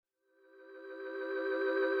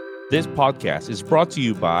This podcast is brought to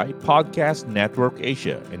you by Podcast Network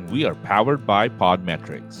Asia, and we are powered by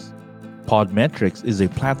Podmetrics. Podmetrics is a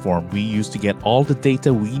platform we use to get all the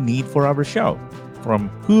data we need for our show, from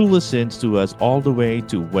who listens to us all the way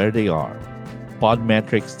to where they are.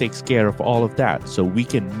 Podmetrics takes care of all of that so we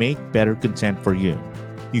can make better content for you.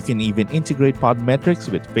 You can even integrate Podmetrics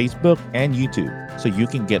with Facebook and YouTube so you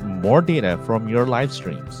can get more data from your live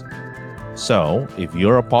streams. So, if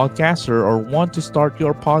you're a podcaster or want to start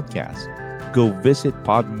your podcast, go visit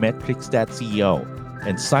podmetrics.co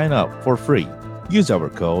and sign up for free. Use our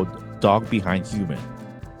code DOGBehindHuman.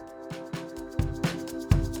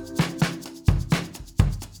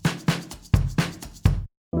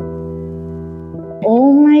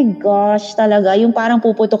 Oh my gosh, talaga. Yung parang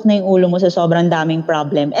puputok na yung ulo mo sa sobrang daming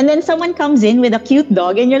problem. And then someone comes in with a cute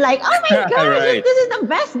dog and you're like, oh my gosh, Right. This is the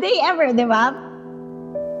best day ever, di ba?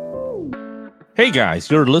 Hey guys,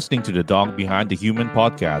 you're listening to the Dog Behind the Human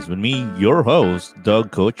podcast with me, your host, Doug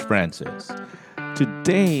Coach Francis.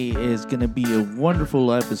 Today is going to be a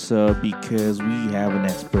wonderful episode because we have an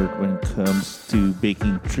expert when it comes to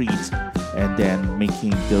baking treats and then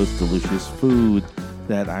making those delicious food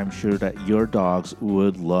that I'm sure that your dogs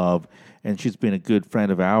would love. And she's been a good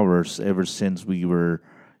friend of ours ever since we were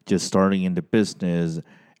just starting in the business.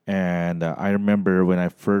 And I remember when I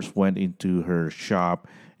first went into her shop,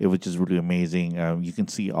 it was just really amazing. You can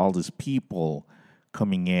see all these people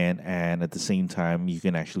coming in, and at the same time, you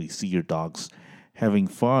can actually see your dogs having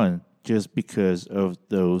fun just because of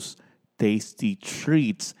those tasty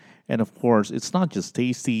treats. And of course, it's not just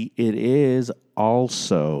tasty, it is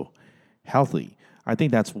also healthy. I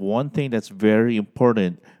think that's one thing that's very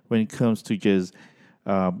important when it comes to just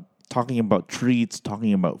talking about treats,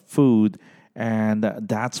 talking about food, and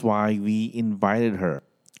that's why we invited her.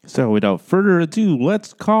 So without further ado,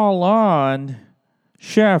 let's call on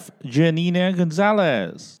Chef Janina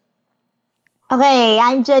Gonzalez. Okay,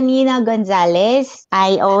 I'm Janina Gonzalez.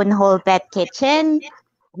 I own Whole Pet Kitchen.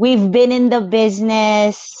 We've been in the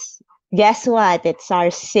business, guess what? It's our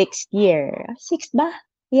 6th year. 6th ba?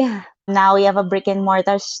 Yeah. Now we have a brick and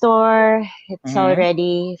mortar store. It's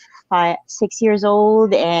already 6 years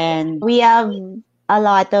old, and we have a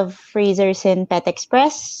lot of freezers in Pet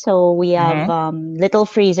Express. So we have little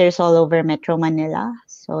freezers all over Metro Manila.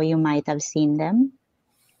 So you might have seen them.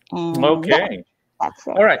 And Okay. that's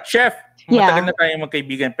it. All right, Chef. Yeah. Matagal na tayo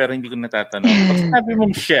magkaibigan pero hindi ko natatanong. Pag sinabi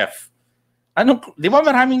mong chef, di ba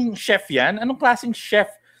maraming chef yan? Anong klaseng chef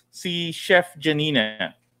si Chef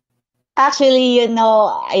Janina? Actually,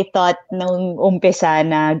 I thought nung umpisa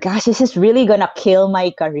na, gosh, this is really gonna kill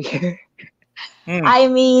my career. I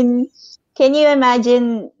mean, can you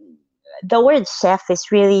imagine, the word chef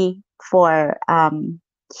is really for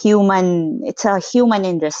it's a human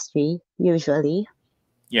industry, usually.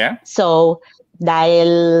 Yeah? So,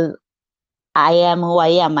 dahil I am who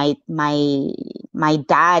I am, my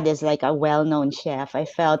dad is like a well-known chef. I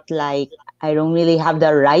felt like I don't really have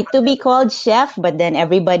the right to be called chef, but then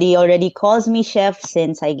everybody already calls me chef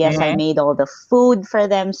since I guess I made all the food for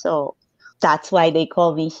them. So that's why they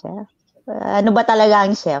call me chef. Ano ba talaga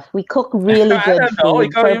ang chef? We cook really good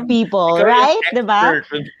food for people, right? Diba?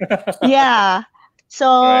 Yeah.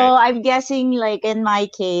 So Right. I'm guessing like in my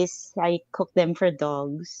case, I cook them for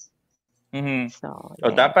dogs. So, So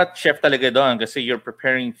dapat chef talaga doon kasi you're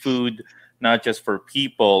preparing food not just for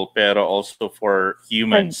people pero also for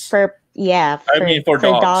humans. For dogs right? and for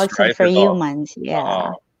dogs. humans.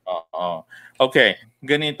 Yeah. Okay,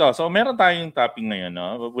 ganito. So meron tayong topic ngayon,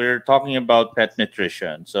 no? We're talking about pet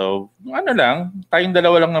nutrition. So tayong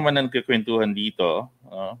dalawa lang naman ang kikwentuhan dito.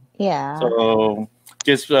 Yeah. So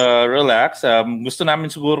just relax. Gusto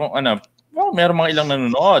namin siguro meron mga ilang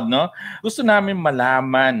nanonood, no? Gusto namin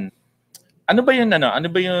malaman ano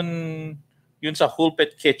ba yun sa Whole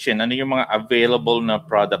Pet Kitchen, ano yung mga available na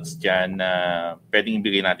products dyan na pwedeng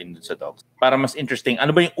ibigay natin dun sa dogs? Para mas interesting,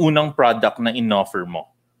 ano ba yung unang product na in-offer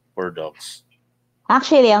mo for dogs?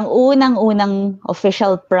 Actually, ang unang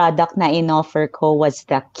official product na in-offer ko was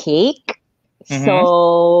the cake.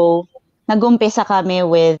 So, nag-umpisa kami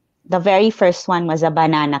with, the very first one was a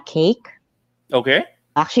banana cake. Okay.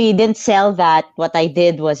 Actually, didn't sell that. What I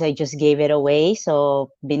did was I just gave it away.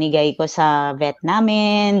 So, binigay ko sa vet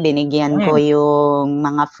namin, binigyan ko yung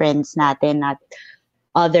mga friends natin at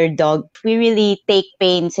other dog. We really take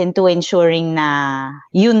pains into ensuring na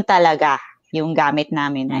yun talaga yung gamit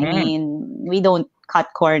namin. I mean, we don't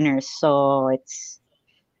cut corners. So,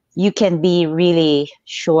 you can be really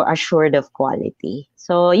assured of quality.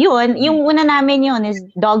 So, yung una namin yun is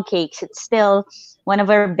dog cakes. It's still one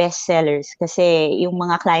of our best sellers kasi yung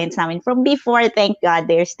mga clients namin from before, thank God,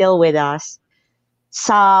 they're still with us.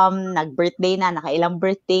 Some nag-birthday na, nakailang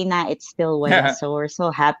birthday na, it still went. So we're so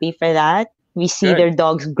happy for that. We see Good. their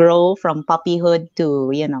dogs grow from puppyhood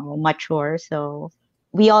to, mature. So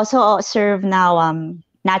we also serve now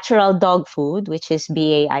natural dog food, which is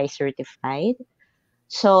BAI certified. Mm-hmm.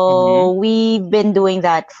 So we've been doing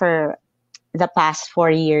that for the past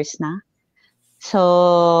 4 years na. So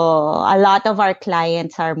a lot of our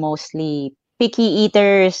clients are mostly picky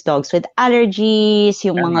eaters, dogs with allergies,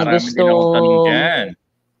 yung Yan, mga marami din akong tanong gustong, dyan.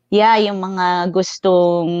 yeah, yung mga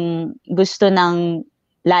gusto ng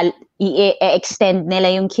i-extend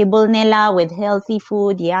nila yung kibble nila with healthy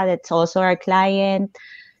food. Yeah, that's also our client.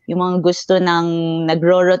 Yung mga gusto ng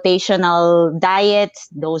nagro-rotational diets,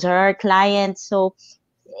 those are our clients. So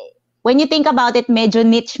when you think about it, medyo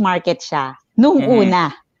niche market siya nung Mm-hmm.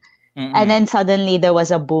 una. And Mm-hmm. then suddenly there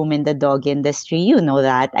was a boom in the dog industry. You know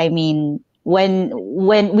that. I mean, when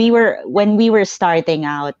we were starting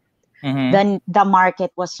out, Mm-hmm. then the market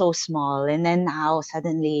was so small, and then now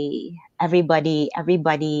suddenly everybody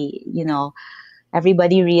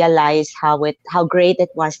realized how great it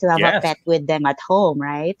was to have a Yes. pet with them at home,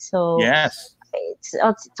 right? So Yes. it's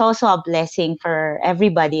also a blessing for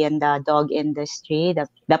everybody in the dog industry,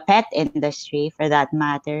 the pet industry for that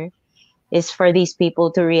matter, is for these people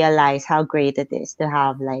to realize how great it is to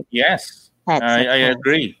have like Yes. pets at I home.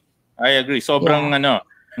 agree. I agree. Sobrang Yeah.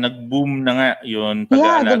 nag-boom na nga yung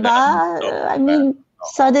Yeah, pag-aalaga 'di ng ba? dog, I di ba? mean,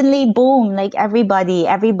 Oo. suddenly boom, like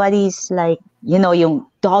everybody's like, yung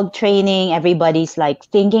dog training, everybody's like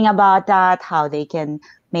thinking about that, how they can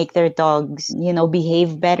make their dogs,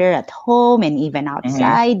 behave better at home and even Mm-hmm.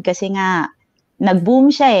 outside kasi nga nag-boom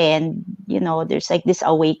siya and there's like this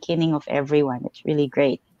awakening of everyone. It's really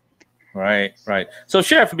great. Right, right. So,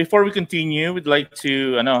 Chef, before we continue, we'd like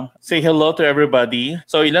to say hello to everybody.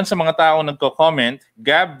 So, ilan sa mga tao nagko-comment,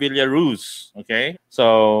 Gab Villaruz, okay?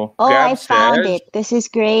 So, Oh, I Gab found says, it. This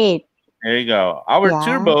is great. there you go. Our Yeah.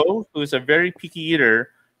 Turbo, who is a very picky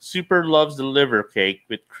eater, super loves the liver cake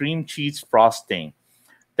with cream cheese frosting.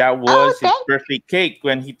 That Oh, was his birthday cake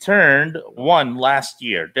when he turned 1 last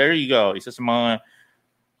year. There you go. Isa sa mga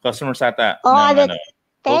customers ata Oh, ng that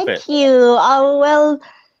pulpit. thank you. Oh, well,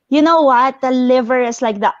 you know what? The liver is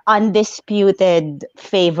like the undisputed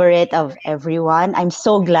favorite of everyone. I'm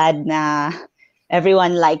so glad na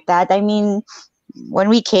everyone liked that. I mean, when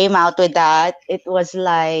we came out with that, it was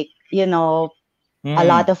like, a Mm,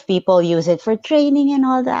 lot of people use it for training and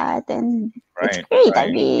all that. And it's right, great. I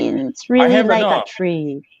right. mean, it's I really have like a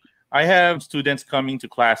treat. I have students coming to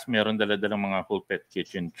class, meron dala-dalang mga pulpit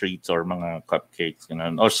kitchen treats or mga cupcakes,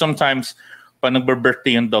 Or sometimes, pag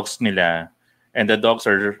nagbe-birthday yung dogs nila and the dogs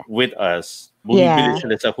are with us, bumibili Yeah.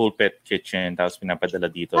 sila sa pulpit kitchen tapos pinapadala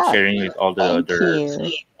dito, Oh, sharing with all the thank other you.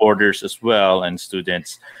 boarders as well and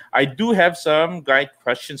students. I do have some guide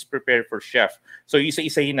questions prepared for Chef. So,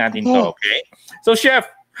 isa-isahin natin Okay. to, okay? So, Chef,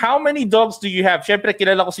 how many dogs do you have? Siyempre,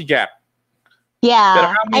 kilala ko si Jack. Pero Yeah.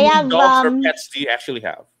 how I many have dogs or pets do you actually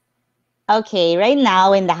have? Okay, right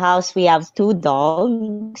now in the house we have two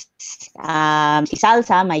dogs. Si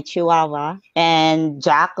Salsa, my Chihuahua, and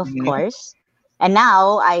Jack, of Mhm. course. And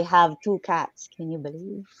now I have two cats. Can you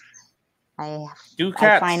believe? I Two I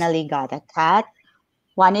cats. finally got a cat.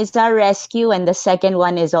 One is a rescue, and the second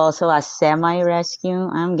one is also a semi-rescue.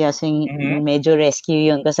 I'm guessing Mm-hmm. medyo rescue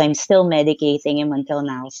yun because I'm still medicating him until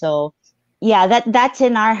now. So yeah, that's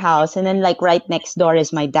in our house. And then like right next door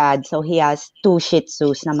is my dad. So he has two Shih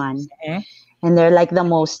Tzus naman. Mm-hmm. And they're like the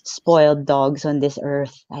most spoiled dogs on this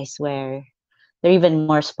earth, I swear. They're even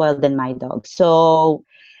more spoiled than my dog. So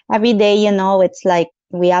every day, it's like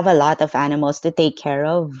we have a lot of animals to take care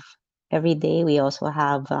of. Every day we also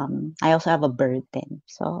have I also have a bird then.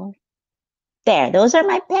 So there, those are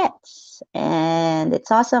my pets. And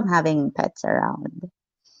it's awesome having pets around.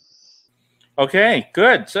 Okay,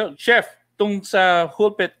 good. So, Chef, tung sa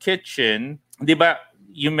Pulpit Kitchen, di ba,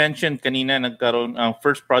 you mentioned kanina nagkaroon, ang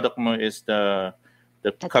first product mo is the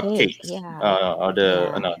The cake, cupcakes, yeah. or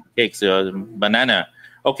the Yeah. cakes, banana.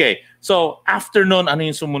 Okay, so after nun, ano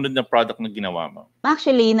yung sumunod na product na ginawa mo?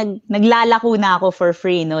 Actually, naglalako na ako for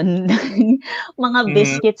free nun. Mga Mm-hmm.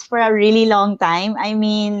 biscuits for a really long time. I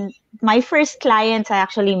mean, my first clients, I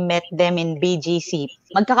actually met them in BGC.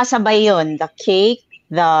 Magkakasabay yon, the cake,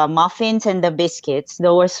 the muffins, and the biscuits.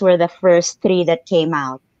 Those were the first three that came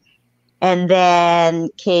out. And then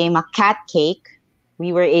came a cat cake.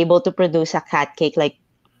 We were able to produce a cat cake like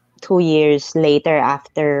 2 years later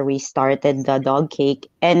after we started the dog cake,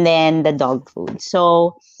 and then the dog food.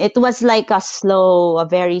 So it was like a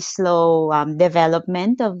very slow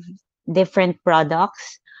development of different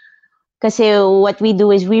products. Because what we do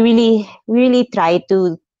is we really try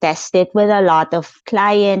to test it with a lot of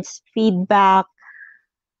clients' feedback.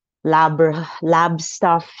 lab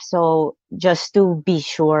stuff. So just to be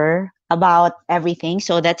sure about everything.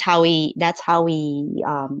 So that's how we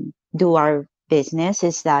do our business,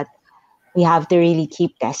 is that we have to really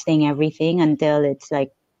keep testing everything until it's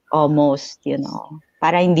like almost,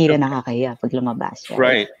 para hindi na nakakaya pag lumabas,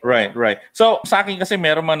 right? Right. So, sa akin kasi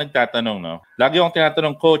meron mga nagtatanong, no? Lagi akong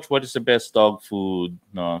tinatanong, Coach, what is the best dog food?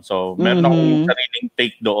 No? So, meron akong sariling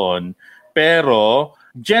take doon. Pero,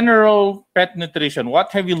 general pet nutrition, what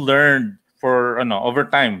have you learned for over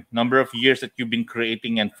time, number of years that you've been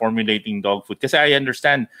creating and formulating dog food? Kasi I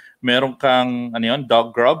understand, meron kang,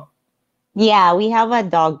 dog grub? Yeah, we have a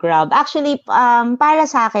dog grub. Actually, para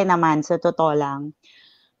sa akin naman, sa totoo lang,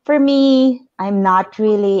 for me, I'm not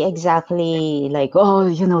really exactly like, oh,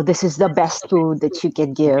 this is the best food that you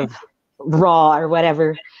can give raw or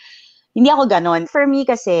whatever. Hindi ako ganon. For me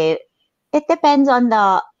kasi, it depends on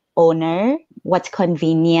the owner, what's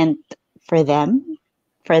convenient for them,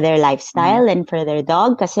 for their lifestyle and for their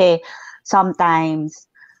dog. Kasi sometimes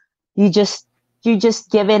you just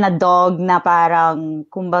given a dog na parang,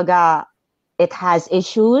 kumbaga, it has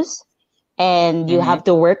issues and you have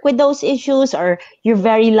to work with those issues, or you're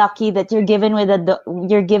very lucky that you're given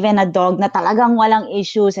a dog na talagang walang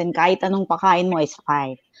issues and kahit anong pakain mo is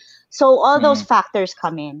fine. So all those factors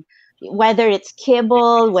come in, whether it's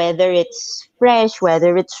kibble, whether it's fresh,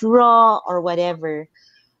 whether it's raw or whatever.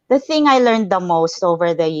 The thing I learned the most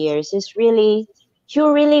over the years is really,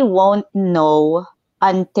 you really won't know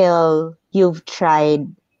until you've tried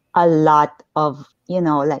a lot of,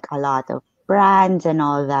 like a lot of brands and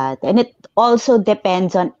all that. And it also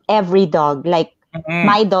depends on every dog. Like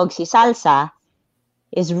my dog, si Salsa,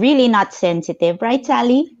 is really not sensitive, right,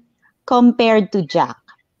 Sally? Compared to Jack.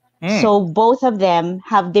 So both of them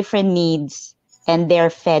have different needs and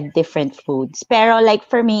they're fed different foods. Pero like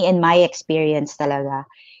for me, in my experience talaga,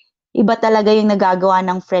 iba talaga yung nagagawa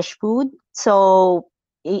ng fresh food. So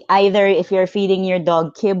either if you're feeding your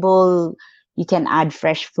dog kibble, you can add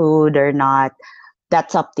fresh food or not.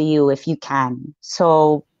 That's up to you if you can.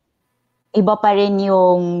 So iba pa rin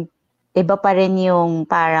yung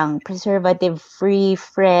parang preservative free,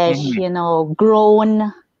 fresh,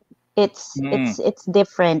 grown. It's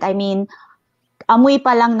different. I mean, amoy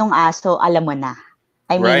pa lang nung aso, alam mo na.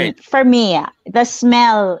 I mean, for me, the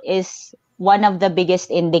smell is one of the biggest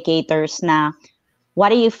indicators na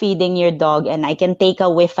what are you feeding your dog, and I can take a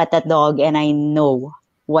whiff at the dog and I know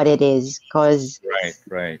what it is, because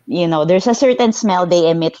there's a certain smell they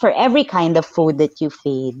emit for every kind of food that you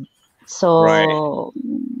feed. So,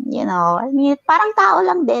 I mean, parang tao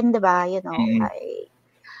lang din, 'di ba?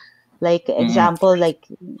 Like example, like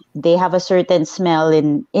they have a certain smell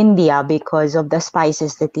in India because of the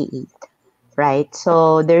spices that they eat, right?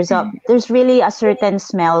 So there's really a certain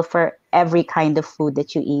smell for every kind of food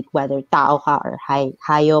that you eat, whether tao ka or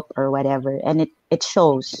hayop or whatever, and it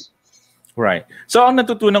shows. Right. So ang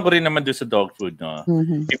natutunan ko rin naman doon sa dog food, no?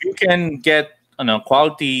 If you can get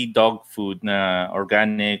quality dog food na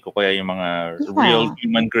organic o kaya yung mga real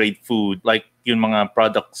human grade food, like yung mga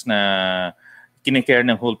products na kinikare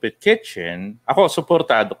ng Whole Pet Kitchen, ako,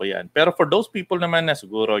 supportado ko yan. Pero for those people naman na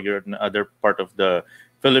siguro you're in other part of the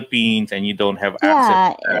Philippines and you don't have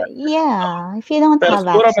access to that. If you don't have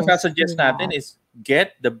siguro access. masasuggest natin is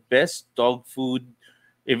get the best dog food,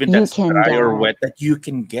 even that's dry or wet, that you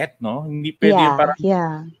can get, no? Hindi pwede yung parang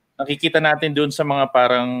nakikita natin doon sa mga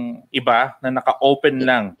parang iba na naka-open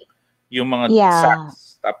lang yung mga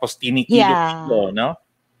sacks, tapos tinikilo-kilo, no?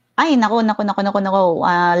 Ay, nako.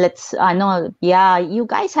 You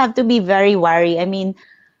guys have to be very wary. I mean,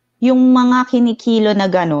 yung mga kinikilo na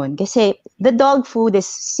ganun, kasi the dog food is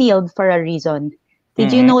sealed for a reason.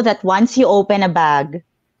 Did you know that once you open a bag,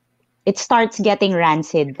 it starts getting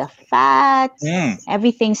rancid? The fats,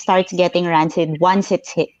 everything starts getting rancid once it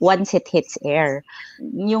hits air.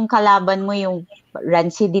 Yung kalaban mo yung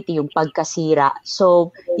rancidity, yung pagkasira.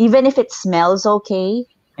 So even if it smells okay,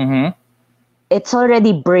 it's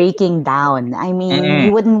already breaking down. I mean,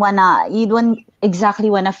 you don't exactly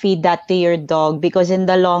wanna feed that to your dog, because in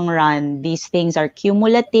the long run, these things are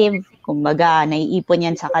cumulative. Kumbaga, naiipon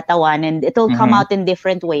yan sa katawan, and it'll come out in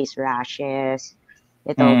different ways. Rashes,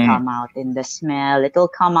 it'll come out in the smell, it'll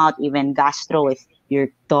come out even gastro if your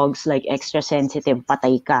dog's like extra sensitive,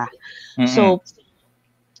 patay ka. So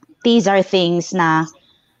these are things na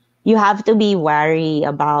you have to be wary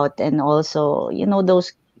about, and also,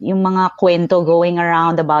 those yung mga kwento going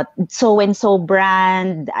around about so-and-so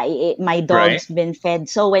brand, my dog's been fed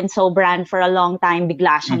so-and-so brand for a long time,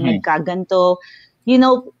 bigla siyang nagkaganto.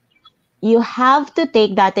 You have to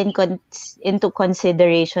take that into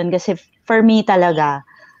consideration, kasi for me talaga,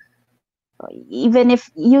 even if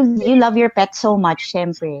you love your pet so much,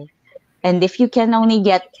 syempre, and if you can only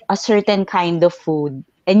get a certain kind of food,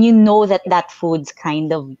 and you know that that food's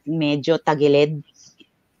kind of medyo tagilid,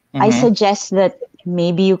 I Mm-hmm. suggest that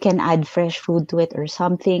maybe you can add fresh food to it or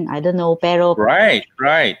something. I don't know. Pero Right,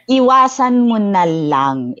 right, iwasan mo na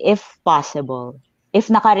lang if possible. If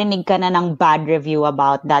nakarinig ka na ng bad review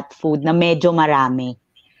about that food na medyo marami.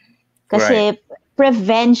 right, Kasi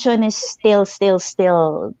prevention is still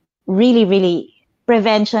really, really,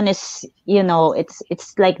 prevention is,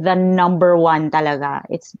 it's like the number one talaga.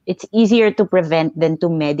 It's easier to prevent than to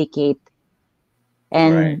medicate.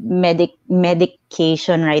 right. And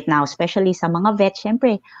medication right now, especially sa mga vet,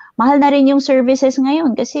 syempre, mahal na rin yung services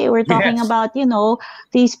ngayon kasi we're talking Yes. about,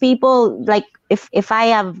 these people, like, if I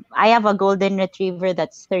have a golden retriever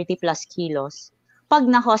that's 30 plus kilos. Pag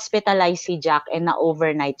na-hospitalize si Jack and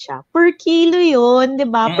na-overnight siya, per kilo yun, di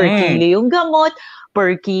ba? Per Mm-mm. kilo yung gamot,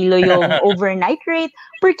 per kilo yung overnight rate,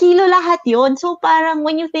 per kilo lahat yun. So parang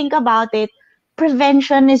when you think about it,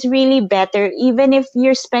 prevention is really better even if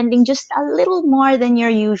you're spending just a little more than your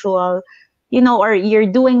usual, or you're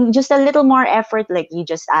doing just a little more effort, like you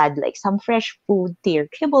just add like some fresh food to your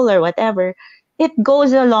kibble or whatever. It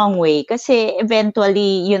goes a long way kasi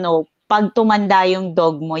eventually, pag tumanda yung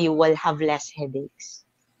dog mo, you will have less headaches.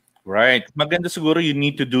 Right. Maganda siguro you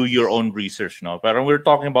need to do your own research, no? Parang we're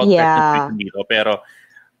talking about pet Yeah. nutrition dito, pero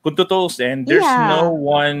kung tutuusin, there's no Yeah.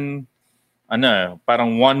 one,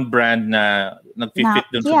 parang one brand na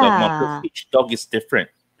nag-fit dun sa dog mo. Because Yeah. each dog is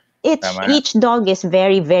different. Tama? Each dog is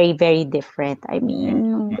very, very, very different. I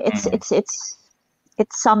Mm-mm. mean, it's Mm-mm. it's it's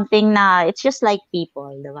it's something na it's just like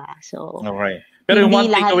people, diba? So Alright. Pero yung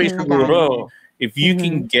hindi one lahat takeaway na nag-ano. siguro, if you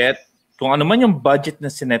can get, kung ano man yung budget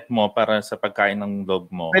na sinet mo para sa pagkain ng dog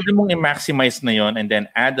mo, pwede mong i-maximize na yon and then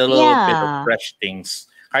add a little bit of Yeah. fresh things.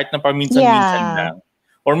 Kahit na paminsan-minsan Yeah. lang.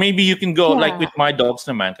 Or maybe you can go, like Yeah. with my dogs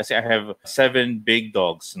naman, kasi I have 7 big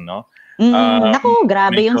dogs, no? Naku,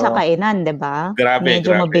 grabe yung sa Medyo, kainan, diba? grabe,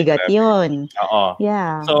 Medyo grabe, mabigat grabe. yun. Oo.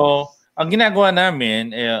 Yeah. So, ang ginagawa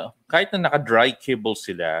namin, kahit na naka-dry kibble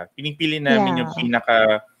sila, pinipili namin yung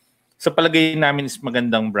Yeah. sa palagay namin is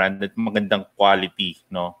magandang brand at magandang quality,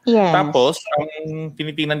 no? Yes. Tapos, ang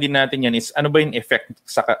tinitingnan din natin yan is ano ba yung effect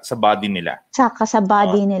sa body nila. Saka sa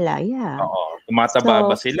body nila, yeah. Oo. Tumataba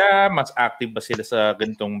ba So, sila? Mas active ba sila sa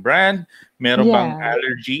ganitong brand? Meron bang yeah.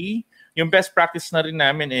 allergy? Yung best practice na rin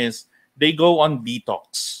namin is they go on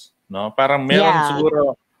detox, no? Parang meron Yeah.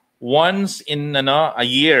 siguro once in a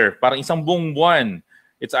year, parang isang buong buwan.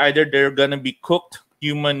 It's either they're gonna be cooked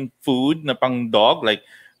human food na pang dog, like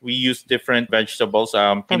we use different vegetables.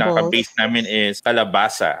 Pinaka-base namin is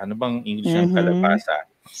kalabasa. Ano bang English ng kalabasa?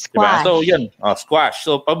 Diba? Squash. So, yun. Squash.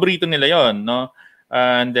 So, paborito nila yon, no?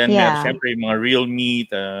 And then, Yeah. syempre, mga real meat,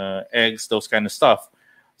 eggs, those kind of stuff.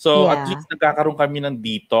 So, at Yeah. least nagkakaroon kami ng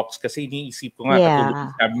detox kasi iniisip ko nga, katulad Yeah.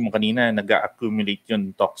 ng sabi mo kanina, nag-accumulate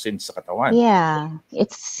yung toxins sa katawan. Yeah.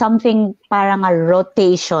 It's something parang a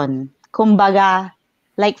rotation. Kumbaga,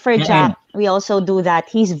 like for Jack, we also do that.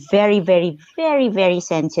 He's very, very, very, very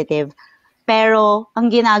sensitive. Pero, ang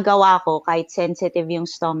ginagawa ko, kahit sensitive yung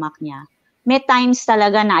stomach niya, may times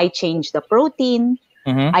talaga na I change the protein,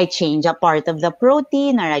 I change a part of the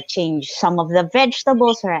protein, or I change some of the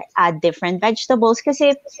vegetables, or I add different vegetables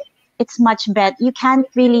kasi it's much better. You can't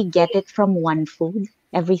really get it from one food,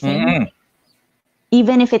 everything.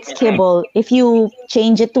 Even if it's kibble, if you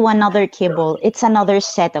change it to another kibble, it's another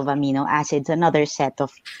set of amino acids, another set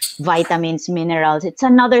of vitamins, minerals. It's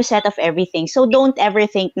another set of everything. So don't ever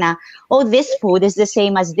think na, oh, this food is the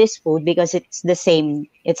same as this food because it's the same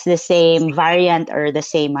variant or the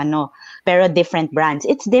same pero different brands.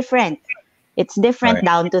 It's different. It's different Right.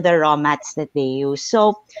 down to the raw mats that they use.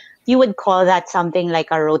 So you would call that something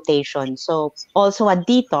like a rotation. So also a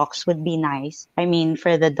detox would be nice. I mean,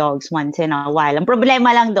 for the dogs once in a while. Ang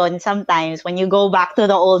problema lang doon, sometimes when you go back to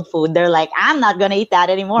the old food, they're like, I'm not gonna eat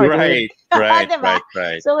that anymore. Right, dude. right, Diba?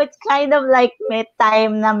 right. So it's kind of like may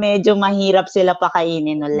time na medyo mahirap sila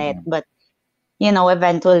pakainin ulit. But,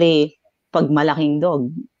 eventually, pag malaking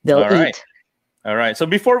dog, they'll All right. eat. All right. So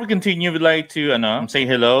before we continue, we'd like to say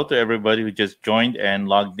hello to everybody who just joined and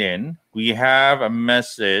logged in. We have a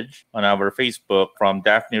message on our Facebook from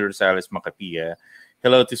Daphne Rosales Macapia.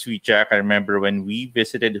 Hello to Sweet Jack. I remember when we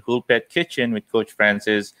visited Whole Pet Kitchen with Coach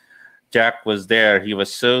Francis, Jack was there. He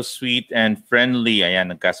was so sweet and friendly. Ayan,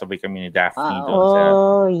 nagkasabay kami ni Daphne doon sa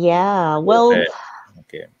Yeah. Whole Well, Pet.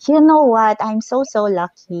 Okay. you know what? I'm so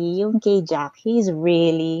lucky. Yung kay Jack, he's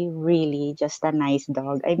really, really just a nice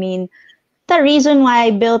dog. I mean, the reason why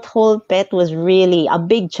I built Whole Pet was really, a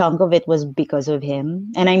big chunk of it was because of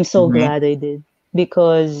him. And I'm so glad I did.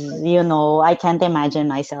 because, I can't imagine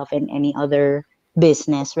myself in any other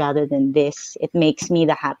business rather than this. It makes me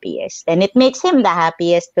the happiest. And it makes him the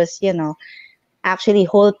happiest because, actually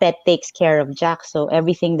Whole Pet takes care of Jack. So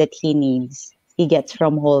everything that he needs, he gets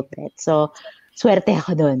from Whole Pet. So swerte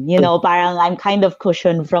ako dun. Parang I'm kind of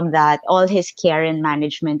cushioned from that. All his care and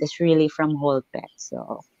management is really from Whole Pet.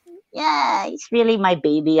 So yeah, he's really my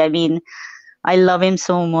baby. I mean, I love him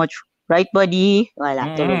so much. Right, buddy?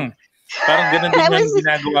 Wala, tulog. Mm-hmm. Parang ganun din I yung was,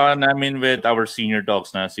 ginagawa namin with our senior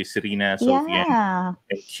dogs na si Serena, Sophie, yeah.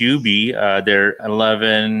 and QB. They're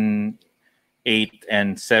 11, 8,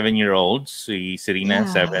 and 7-year-olds. Si Serena,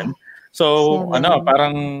 Yeah. 7. So, 7.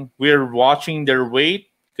 parang we're watching their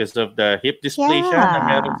weight because of the hip dysplasia na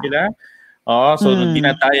meron Yeah. sila. So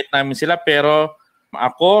dinadiet namin sila. Pero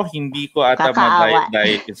ako, hindi ko ata Kakaawa.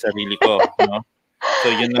 ma-diet yung sarili ko. No?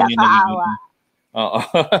 So, yun lang yung nagiging,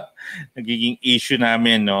 nagiging issue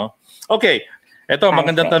namin, no? Okay. Ito,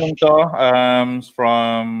 magandang tanong to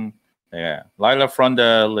from Lila from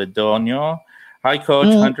the Ledonio. Hi,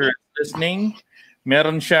 Coach. Hunter is listening.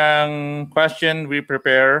 Meron siyang question. We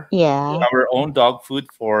prepare our own dog food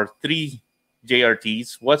for 3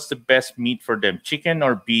 JRTs. What's the best meat for them, chicken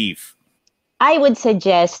or beef? I would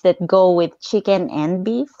suggest that go with chicken and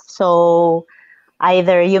beef. So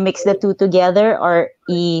either you mix the two together or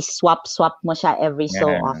i-swap mo siya every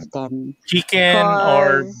so often. Chicken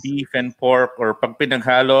or beef and pork or pag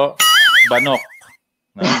pinaghalo, banok.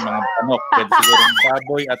 Mga manok. Pwede siguro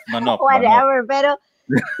baboy at manok. Whatever. Manok. Pero,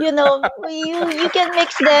 you can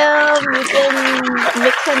mix them. You can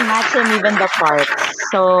mix and match them, even the parts.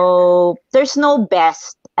 So there's no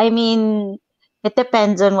best. I mean, it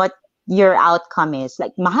depends on what your outcome is.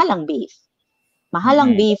 Like, mahal ang beef.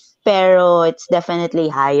 Pero it's definitely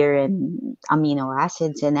higher in amino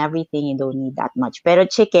acids and everything. You don't need that much. Pero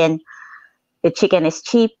chicken is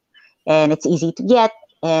cheap and it's easy to get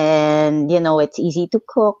and, it's easy to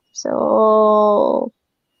cook. So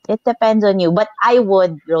it depends on you. But I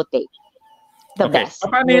would rotate the best.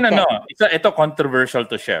 Paano yun, ito controversial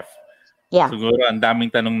to Chef. Yeah. Siguro ang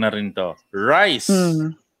daming tanong na rin to. Rice.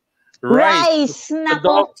 Rice.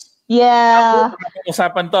 Nako. Yeah.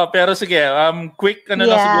 Usapan to. Pero sige, quick na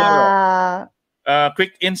siguro.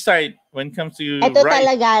 Quick insight when it comes to rice.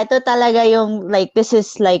 Ito talaga yung, like, this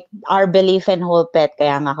is like our belief in Whole Pet.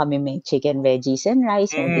 Kaya nga kami may chicken, veggies, and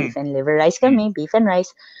rice. May beef and liver rice kami, beef and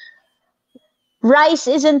rice. Rice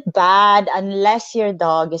isn't bad unless your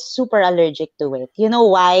dog is super allergic to it. You know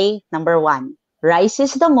why? Number 1, rice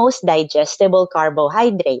is the most digestible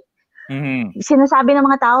carbohydrate. Sinasabi ng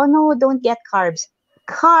mga tao, no, don't get carbs.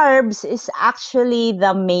 Carbs is actually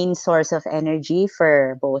the main source of energy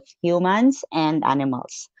for both humans and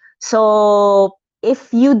animals. So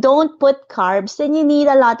if you don't put carbs, then you need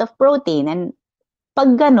a lot of protein. And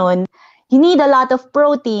pag ganun, you need a lot of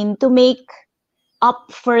protein to make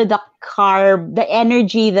up for the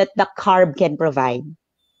energy that the carb can provide.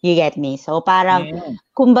 You get me? So parang,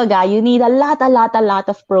 kumbaga, you need a lot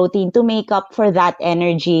of protein to make up for that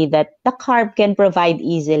energy that the carb can provide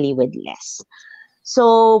easily with less.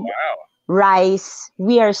 So, rice,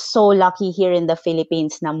 we are so lucky here in the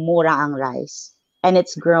Philippines na mura ang rice. And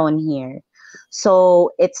it's grown here.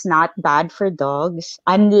 So, it's not bad for dogs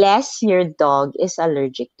unless your dog is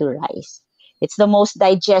allergic to rice. It's the most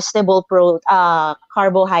digestible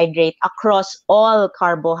carbohydrate across all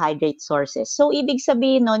carbohydrate sources. So, ibig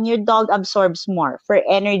sabihin nun, your dog absorbs more for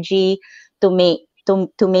energy, to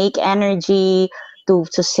make energy, to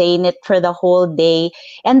sustain it for the whole day.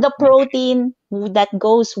 And the protein that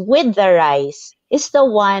goes with the rice is the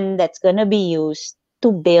one that's going to be used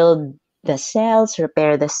to build the cells,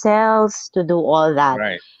 repair the cells, to do all that.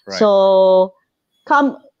 Right. So,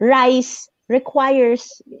 rice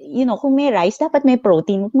requires, kung may rice, dapat may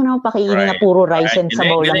protein. Huwag mo naman pakainin na puro rice and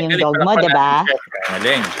sabaw lang yung dog mo, diba?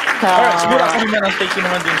 Galing. Siguro ako naman ang take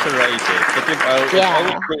naman din sa rice eh. But it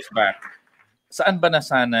always goes back. Saan ba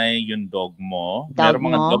nasanay yung dog mo? Meron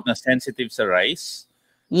mga dog na sensitive sa rice.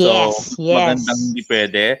 Yes, so, magandang hindi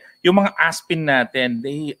pwede. Yung mga Aspin natin,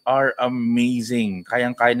 they are amazing.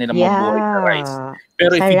 Kayang-kaya nila mabuhay sa rice.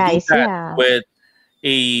 Pero if you do that with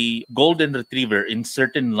a golden retriever in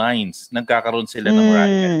certain lines, nagkakaroon sila ng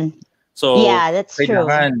riot. So, that's true.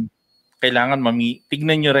 Kailangan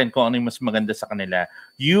tignan nyo rin kung ano yung mas maganda sa kanila.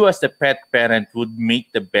 You as the pet parent would make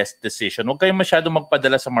the best decision. Huwag kayo masyado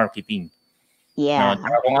magpadala sa marketing. Yeah.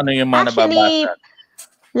 Kung ano yung mga nababasa.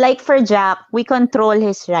 Like for Jack, we control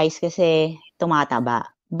his rice kasi tumataba.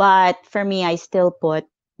 But for me, I still put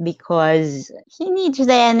because he needs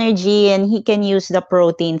the energy and he can use the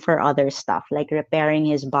protein for other stuff, like repairing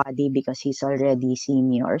his body because he's already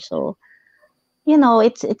senior. So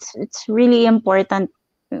it's really important.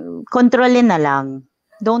 Kontrolin na lang.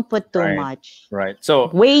 Don't put too Right. much. Right.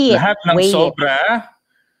 So, Weigh it. lahat ng Weigh it. sobra,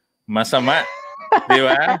 masama. Di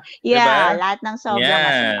ba? Di Yeah, ba? lahat ng sobra masama.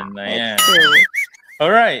 Yan. It's Ayan. true.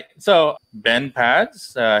 Alright. So, Ben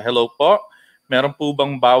Pads, hello po. Meron po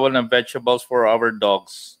bang bawal ng vegetables for our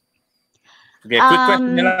dogs? Sige, quick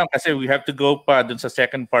question na lang kasi we have to go pa dun sa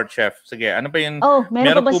second part, Chef. Sige, ano ba yung Meron pa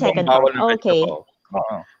meron ba po bang second bawal part? ng Okay. vegetable?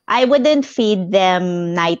 Oo. I wouldn't feed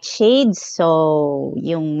them nightshades. So,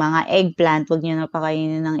 yung mga eggplant, huwag niyo na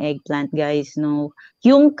pakainin ng eggplant, guys, no.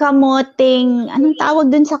 Yung kamoteng, anong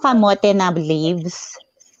tawag dun sa kamote na leaves?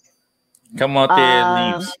 Kamote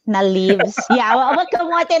leaves. Na leaves. Yeah, what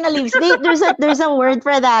kamote na leaves? There's a word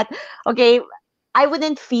for that. Okay, I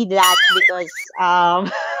wouldn't feed that because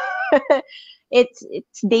it's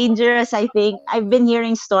dangerous. I think I've been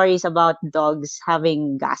hearing stories about dogs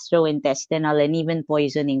having gastrointestinal and even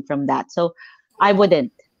poisoning from that. So I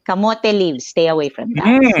wouldn't. Kamote leaves, stay away from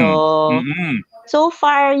that. So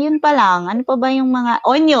far, yun pa lang. Ano pa ba yung mga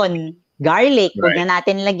onion, garlic, huwag na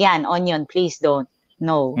natin lagyan. Onion, please don't.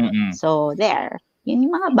 No. So there. Yun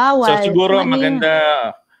yung mga bawal. So siguro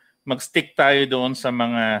maganda mag-stick tayo doon sa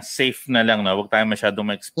mga safe na lang na huwag tayo masyadong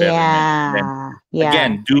ma-experiment.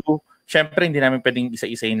 Again, syempre, hindi namin pwedeng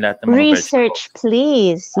isa-isahin lahat ng mga research, vegetables.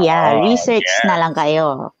 Please. Yeah, research na lang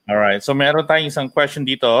kayo. Alright. So, meron tayong isang question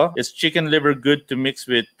dito. Is chicken liver good to mix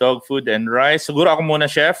with dog food and rice? Siguro ako muna,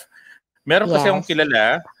 Chef. Meron kasi akong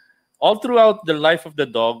kilala. All throughout the life of the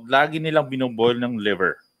dog, lagi nilang binoboil ng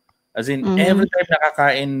liver. As in, every time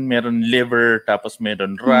nakakain, meron liver, tapos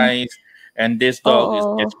meron rice. And this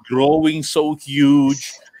dog is growing so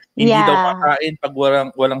huge. Hindi daw makain pag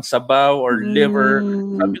walang sabaw or liver.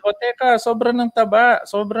 Sabi ko, teka, sobrang ng taba.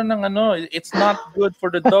 Sobrang ng it's not good for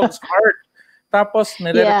the dog's heart. Tapos,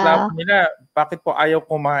 nirereklamo nila, bakit po ayaw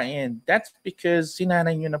kumain? That's because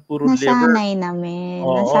sinanay nyo na puro liver. Nasanay namin.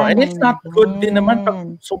 And it's not good din naman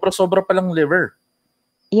pag sobra-sobra palang liver.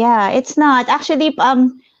 Yeah, it's not. Actually,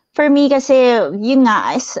 for me kasi, yun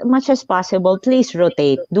nga, as much as possible, please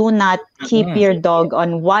rotate. Do not keep your dog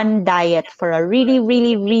on one diet for a really,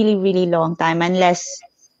 really, really, really long time unless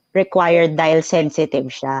required dahil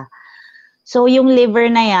sensitive siya. So, yung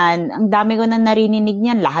liver na yan, ang dami ko na narinig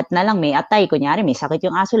niyan, lahat na lang may atay. Kunyari, may sakit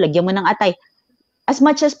yung aso, lagyan mo ng atay. As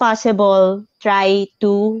much as possible, try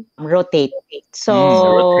to rotate. So,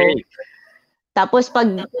 rotate. Tapos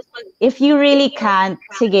if you really can't,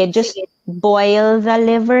 sige, just boil the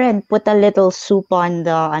liver and put a little soup on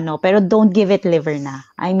the pero don't give it liver na.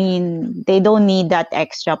 I mean, they don't need that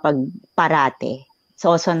extra pag parate. It's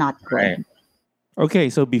also not good. Right. Okay,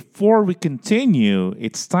 so before we continue,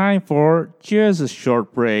 it's time for just a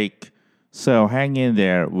short break. So hang in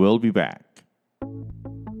there, we'll be back.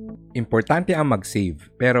 Importante ang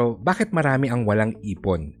mag-save, pero bakit marami ang walang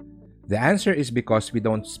ipon? The answer is because we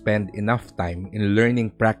don't spend enough time in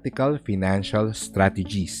learning practical financial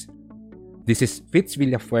strategies. This is Fitz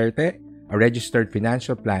Villafuerte, a registered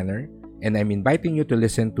financial planner, and I'm inviting you to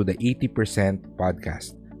listen to the 80%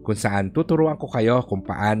 podcast, kung saan tuturuan ko kayo kung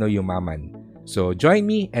paano yumaman. So join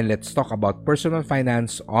me and let's talk about personal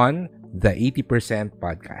finance on the 80%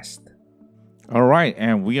 podcast. All right,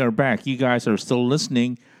 and we are back. You guys are still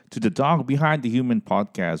listening to the Dog Behind the Human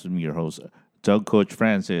podcast with me, your host, Doug Coach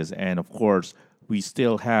Francis, and of course, we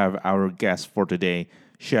still have our guest for today,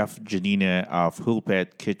 Chef Janina of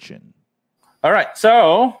Hulpet Kitchen. All right,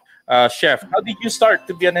 so, Chef, how did you start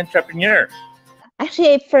to be an entrepreneur?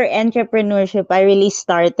 Actually, for entrepreneurship, I really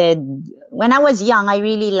started, when I was young, I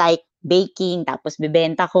really liked baking, tapos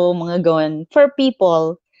bibenta ko, mga gawin. For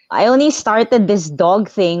people, I only started this dog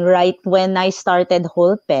thing right when I started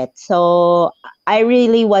Hulpet. So, I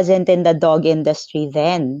really wasn't in the dog industry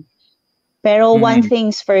then. Pero one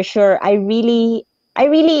thing's for sure, I really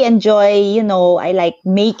enjoy, I like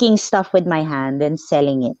making stuff with my hand and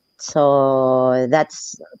selling it. So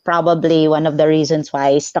that's probably one of the reasons why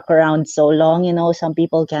I stuck around so long. Some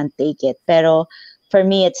people can't take it. Pero for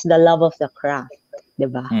me, it's the love of the craft.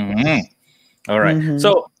 Diba? All right.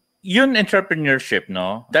 So, yun entrepreneurship,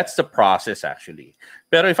 no? That's the process actually.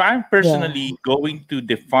 Pero if I'm personally going to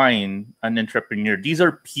define an entrepreneur, these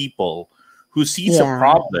are people who sees a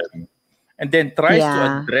problem and then tries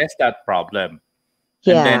to address that problem.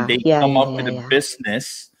 And then they come up with a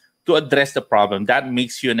business to address the problem. That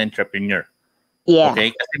makes you an entrepreneur. Yeah. Okay?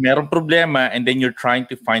 Kasi merong problema and then you're trying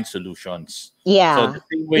to find solutions. Yeah. So the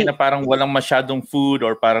same way na parang walang masyadong food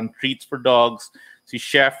or parang treats for dogs, si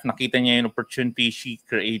Chef, nakita niya yung opportunity, she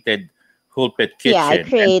created Hulpet Kitchen. Yeah, I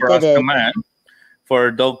created and for us it. naman, for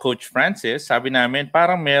Dog Coach Francis, sabi namin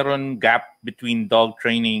parang meron gap between dog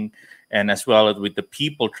training and as well as with the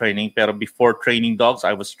people training. Pero before training dogs,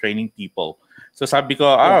 I was training people. So sabi ko,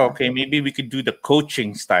 Yeah. okay, maybe we could do the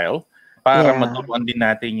coaching style para Yeah. maturuan din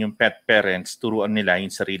natin yung pet parents, turuan nila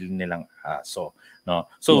yung sarili nilang aso. No?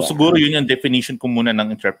 So Yeah. siguro yun yung definition ko muna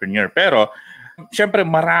ng entrepreneur. Pero syempre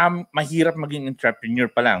mahirap maging entrepreneur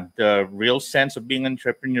pa lang. The real sense of being an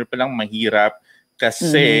entrepreneur pa lang mahirap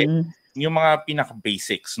kasi yung mga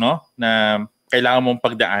pinaka-basics, no? Na kailangan mong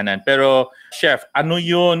pagdaanan. Pero chef, ano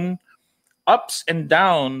yun ups and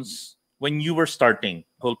downs when you were starting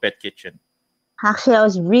Whole Pet Kitchen? Actually, I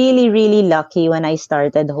was really, really lucky when I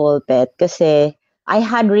started Whole Pet kasi I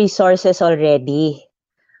had resources already.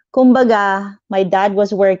 Kumbaga, my dad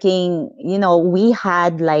was working, we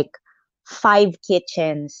had like 5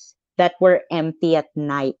 kitchens that were empty at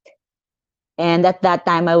night. And at that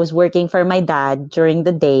time, I was working for my dad during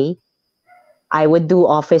the day. I would do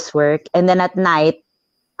office work. And then at night,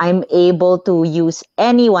 I'm able to use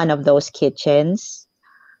any one of those kitchens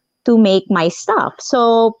to make my stuff.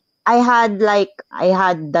 So I had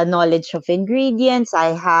the knowledge of ingredients.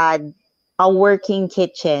 I had a working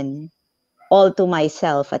kitchen all to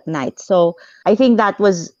myself at night. So I think that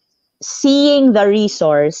was seeing the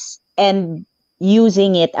resource and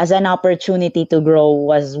using it as an opportunity to grow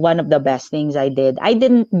was one of the best things I did. I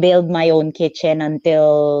didn't build my own kitchen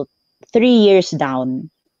until 3 years down,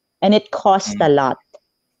 and it cost a lot.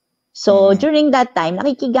 So during that time,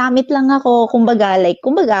 nakikigamit lang ako,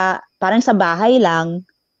 kumbaga, parang sa bahay lang.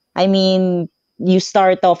 I mean, you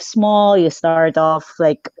start off small, you start off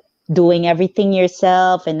like doing everything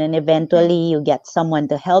yourself, and then eventually you get someone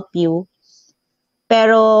to help you.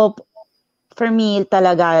 Pero for me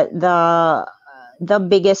talaga, the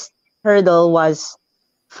biggest hurdle was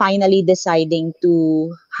finally deciding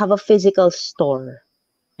to have a physical store.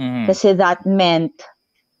 Kasi that meant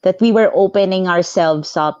that we were opening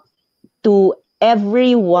ourselves up to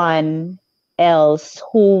everyone else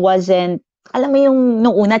who wasn't, alam mo yung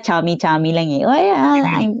nung una chami-chami lang eh. Oh,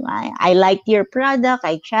 yeah, I liked your product,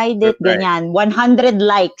 I tried it, ganyan. 100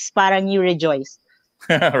 likes, parang you rejoice.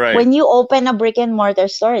 Right. When you open a brick and mortar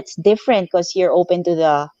store, it's different because you're open to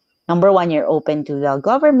number one, you're open to the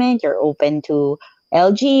government, you're open to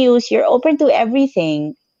LGUs, you're open to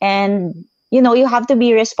everything. And, you have to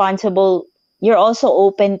be responsible. You're also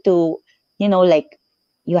open to,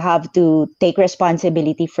 you have to take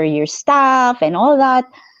responsibility for your staff and all that.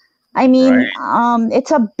 I mean,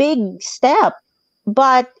 it's a big step.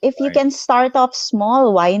 But if you can start off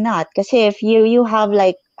small, why not? Kasi if you have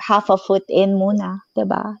like half a foot in muna,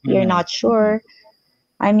 diba? You're not sure.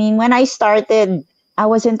 I mean, when I started, I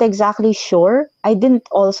wasn't exactly sure. I didn't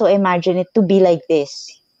also imagine it to be like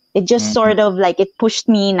this. It just sort of like, it pushed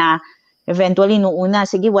me na eventually, nung una,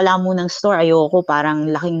 sige, wala munang store. Ayoko,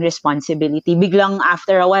 parang laking responsibility. Biglang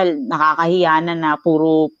after a while, nakakahiya na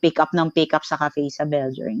puro pick up sa Cafe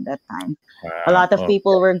Isabel during that time. A lot of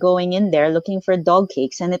people were going in there looking for dog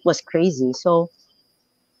cakes, and it was crazy. So,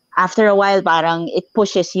 after a while, parang it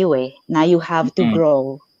pushes you eh. Now you have to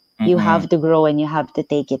grow. You have to grow and you have to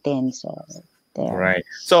take it in. So, there. Right.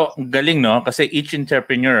 So, galing no? Kasi each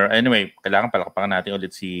entrepreneur, anyway, kailangan palakapakan natin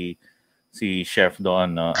ulit si Chef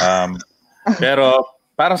doon, no? Pero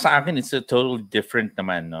para sa akin, it's a totally different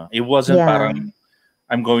naman, no? It wasn't parang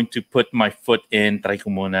I'm going to put my foot in, try ko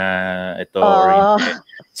muna ito. Or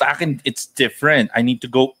sa akin, it's different. I need to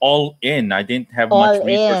go all in. I didn't have much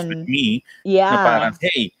resource with me. Yeah. Na parang,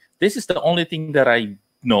 hey, this is the only thing that I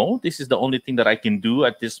know. This is the only thing that I can do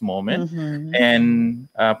at this moment. And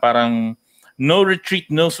parang no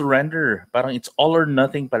retreat, no surrender. Parang it's all or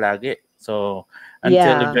nothing palagi. So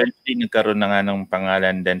until eventually nagkaroon na nga ng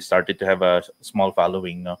pangalan, then started to have a small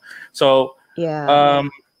following. No? So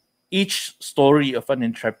each story of an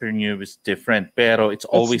entrepreneur is different, pero it's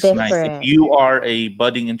always nice. If you are a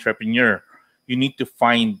budding entrepreneur, you need to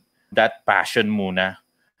find that passion muna.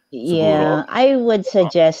 Yeah, I would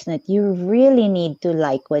suggest that you really need to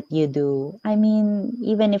like what you do. I mean,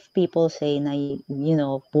 even if people say na,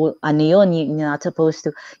 ano yun, you're not supposed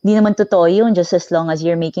to, hindi naman totoo yun, just as long as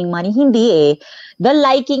you're making money. Hindi eh. The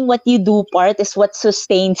liking what you do part is what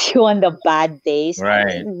sustains you on the bad days. Right.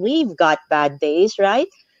 I mean, we've got bad days, right?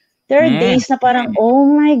 There are days na parang, oh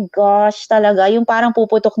my gosh, talaga, yung parang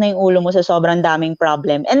puputok na yung ulo mo sa sobrang daming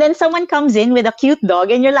problem. And then someone comes in with a cute dog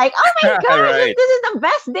and you're like, oh my gosh, this is the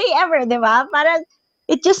best day ever, di ba? Parang,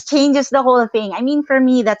 it just changes the whole thing. I mean, for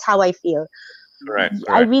me, that's how I feel.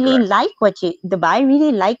 I really like I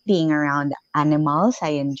really like being around animals.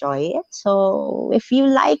 I enjoy it. So if you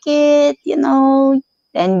like it,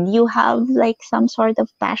 and you have like some sort of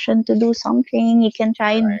passion to do something, you can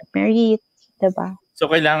try and marry it, di ba? So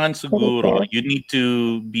kailangan siguro, you need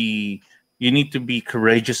to be you need to be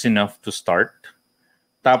courageous enough to start.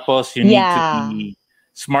 Tapos, you need to Yeah. be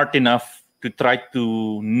smart enough to try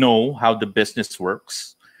to know how the business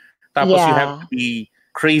works. Tapos, you have Yeah. to be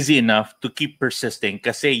crazy enough to keep persisting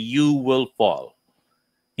kasi you will fall.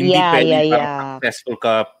 Hindi Yeah, yeah, pwedeng parang yeah. successful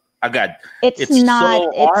ka agad. It's It's not, so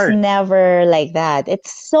it's hard. never like that. It's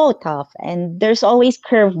so tough. And there's always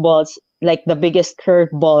curveballs. Like the biggest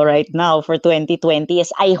curveball right now for 2020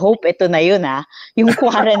 is I hope ito na yun yung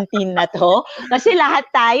quarantine na to. Kasi lahat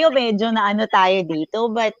tayo medyo na ano tayo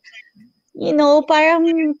dito. But, parang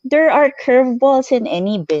there are curveballs in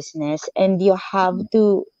any business and you have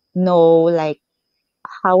to know like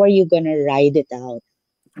how are you gonna ride it out?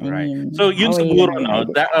 I Right. mean, So yun how are you siguro, gonna no,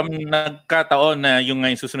 ride it out? nagkataon na yung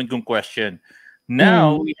ngayon susunod kong question.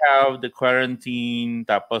 Now Mm. we have the quarantine,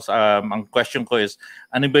 tapos ang question ko is,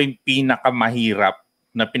 ano ba yung pinakamahirap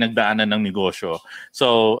na pinagdaanan ng negosyo?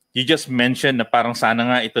 So you just mentioned na parang sana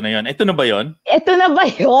nga ito na yon. Ito na ba yon? Ito na ba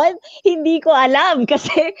yun? Hindi ko alam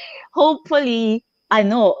kasi hopefully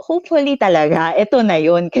talaga, ito na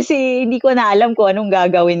yun. Kasi hindi ko na alam kung anong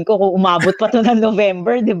gagawin ko kung umabot pa to ng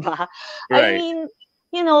November, di ba? I Right. mean,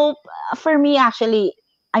 for me actually,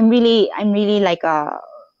 I really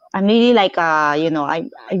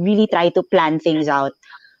try to plan things out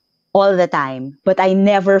all the time, but I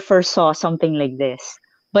never foresaw something like this.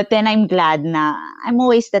 But then I'm glad na I'm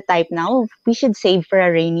always the type now, we should save for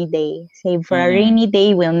a rainy day. Save for a Mm-mm. rainy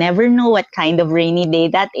day. We'll never know what kind of rainy day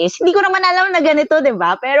that is. Hindi ko naman alam na ganito, di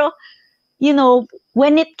ba? Pero,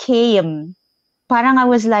 when it came, parang I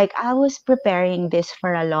was like, I was preparing this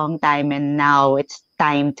for a long time and now it's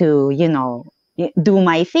time to, do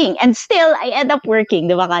my thing. And still, I end up working.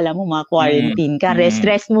 Di ba? Kala mo, Mm-mm. quarantine ka. Mm-mm.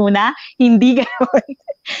 Rest muna. Hindi ganon.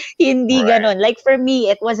 Hindi Right. ganon. Like, for me,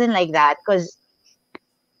 it wasn't like that because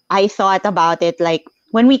I thought about it like,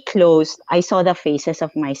 when we closed, I saw the faces of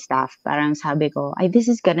my staff. Parang sabi ko, ay, this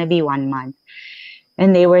is gonna be 1 month.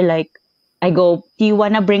 And they were like, I go, do you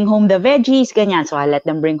wanna bring home the veggies? Ganyan. So I let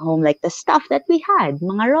them bring home like the stuff that we had,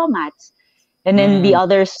 mga raw mats. And then the Mm-mm.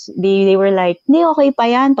 others, they were like, hindi, okay pa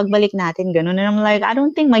yan. Pagbalik natin, ganun. And I'm like, I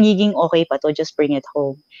don't think magiging okay pa to. Just bring it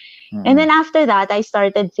home. And then after that, I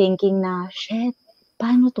started thinking na, shit,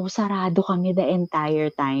 paano to? Sarado kami the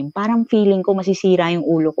entire time. Parang feeling ko masisira yung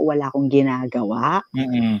ulo ko, wala akong ginagawa.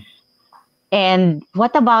 Mm-mm. And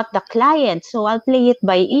what about the client? So I'll play it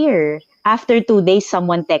by ear. After 2 days,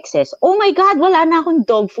 someone texts, oh my God, wala na akong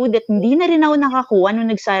dog food at hindi na rin ako nakakuha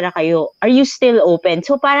nung nagsara kayo. Are you still open?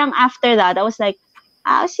 So parang after that, I was like,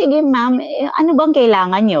 sige ma'am, ano bang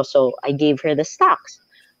kailangan nyo? So I gave her the stocks.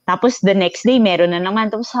 Tapos the next day, meron na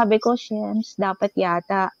naman. Tapos sabi ko, Shems, dapat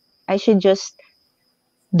yata, I should just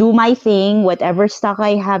do my thing, whatever stock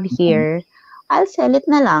I have here, I'll sell it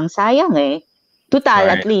na lang. Sayang eh. Total,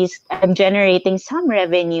 Right. at least I'm generating some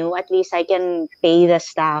revenue. At least I can pay the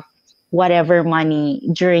staff whatever money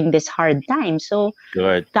during this hard time. So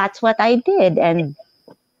Good. that's what I did. And,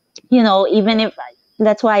 even if,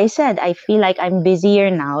 that's why I said, I feel like I'm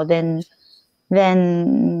busier now than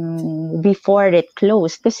before it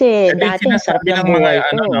closed. Kasi Ito yung dati, ang sarap sinasabi ng ng mga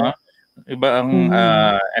buhay ano, no? ko. Iba ang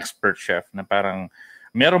expert chef na parang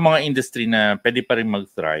merong mga industry na pwede pa rin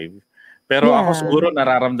mag-thrive. Pero ako Yeah. siguro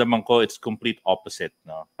nararamdaman ko it's complete opposite,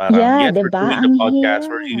 no? Parang Yeah, yes, we're diba? doing the Ang podcast,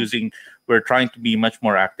 hirap. we're trying to be much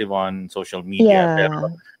more active on social media. Yeah.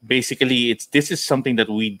 Pero basically this is something that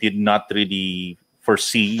we did not really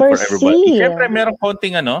foresee for everybody. Siyempre merong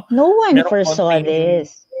konting No one merong foresaw konting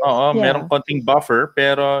this. Oo, Yeah. merong konting buffer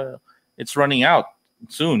pero it's running out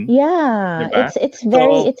soon. Yeah, Diba? it's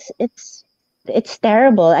very So, it's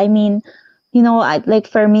terrible. I mean,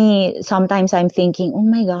 like for me, sometimes I'm thinking, oh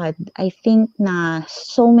my God, I think na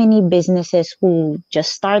so many businesses who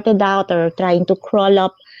just started out or trying to crawl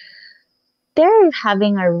up, they're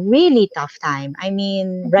having a really tough time. I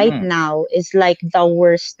mean, right now is like the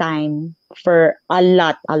worst time for a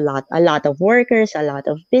lot of workers, a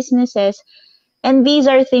lot of businesses. And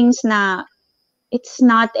these are things na it's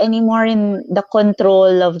not anymore in the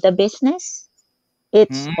control of the business.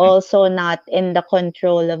 It's also not in the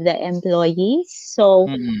control of the employees. So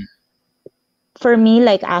for me,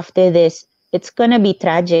 like after this, it's gonna be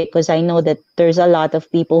tragic because I know that there's a lot of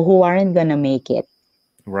people who aren't gonna make it.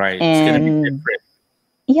 right, it's gonna be And different.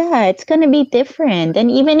 yeah, it's gonna be different. And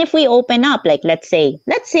even if we open up, like let's say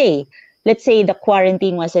the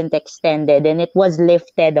quarantine wasn't extended and it was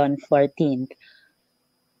lifted on 14th.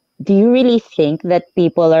 Do you really think that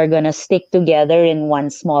people are gonna stick together in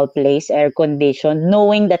one small place, air conditioned,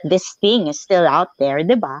 knowing that this thing is still out there,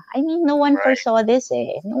 diba? I mean, no one foresaw this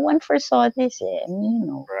eh. No one foresaw this eh. I mean,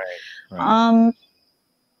 Right.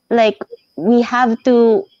 like we have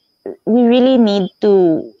to we really need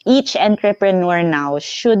to, each entrepreneur now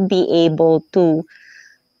should be able to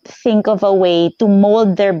think of a way to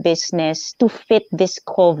mold their business to fit this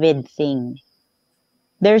COVID thing.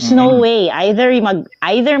 There's no way either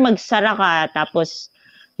magsara ka tapos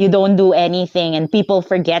you don't do anything and people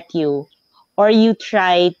forget you, or you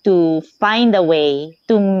try to find a way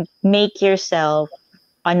to make yourself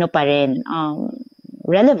ano pa rin,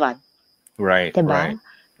 relevant. Right, Diba? right.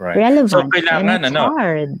 So, Relevant. kailangan, And it's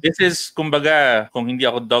hard. this is, kumbaga, kung hindi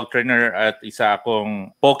ako dog trainer at isa akong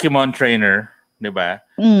Pokemon trainer, di ba?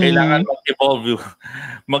 Kailangan mag-evolve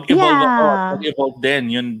mag-evolve ako, Yeah. mag-evolve din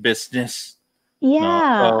yung business.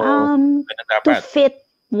 Yeah. No? So, To dapat. fit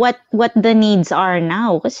what the needs are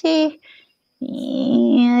now. Kasi,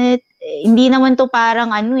 hindi naman to parang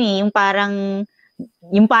ano yung parang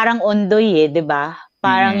Ondoy di ba?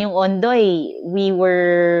 Parang yung Ondoy,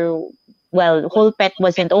 whole pet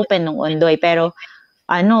wasn't open nung Ondoy, pero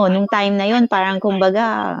nung time na yon parang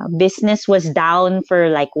kumbaga, business was down for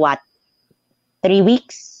like what? 3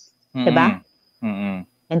 weeks? Diba?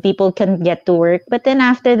 And people couldn't get to work. But then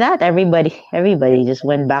after that, everybody just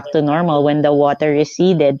went back to normal when the water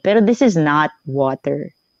receded. Pero this is not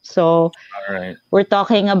water. So, we're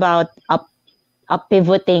talking about a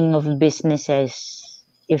pivoting of businesses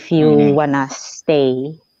if you wanna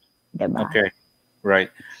stay. Diba? Okay. Right.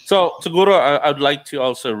 So, siguro, I'd like to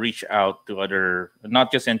also reach out to other, not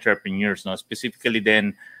just entrepreneurs, no, specifically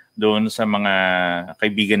then doon sa mga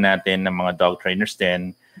kaibigan natin na mga dog trainers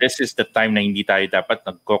din. This is the time na hindi tayo dapat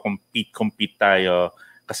nagko-compete tayo.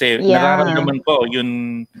 Kasi nararamdaman ko,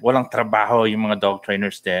 yun, walang trabaho yung mga dog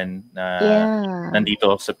trainers din na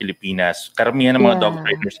nandito sa Pilipinas. Karamihan ng mga dog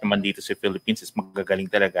trainers naman dito sa Philippines is magagaling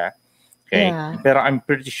talaga. Okay? Pero I'm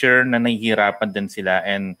pretty sure na nahihirapan din sila,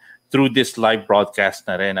 and through this live broadcast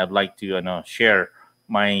na rin, I'd like to share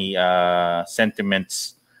my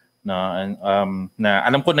sentiments, no, and na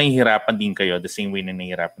alam ko nahihirapan din kayo the same way na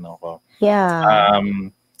nahihirapan ako.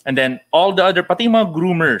 And then all the other, pati yung mga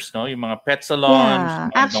groomers, no, yung mga pet salons,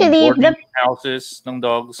 actually boarding houses ng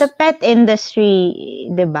dogs. The pet industry,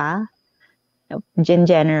 'di ba? In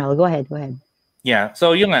general, go ahead. Yeah,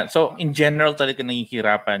 so yun nga. So in general talaga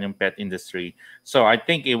nahihirapan yung pet industry. So I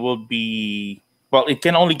think it will be, well, it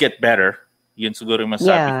can only get better. Yun siguro yung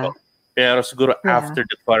masabi ko. Pero siguro after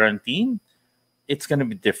the quarantine, it's gonna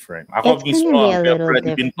be different. Ako mismo, I've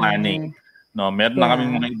already been planning. No, meron na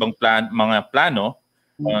kaming mga ibang mga plano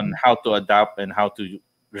on how to adapt and how to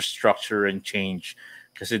restructure and change.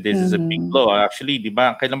 Kasi this is a big blow. Actually, di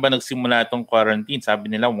ba, kailan ba nagsimula itong quarantine? Sabi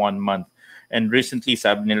nila 1 month. And recently,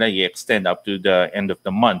 sabi nila i-extend up to the end of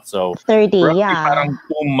the month. So, 30, parang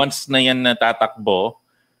 2 months na yan natatakbo.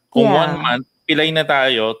 Kung 1 month, pilay na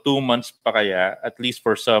tayo, 2 months pa kaya, at least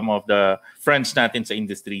for some of the friends natin sa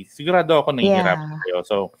industry. Sigurado ako nahihirapan tayo.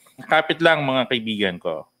 So, kapit lang mga kaibigan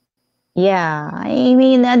ko. Yeah, I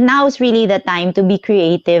mean, now is really the time to be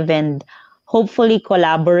creative and hopefully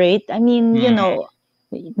collaborate. I mean, you know,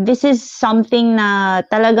 this is something na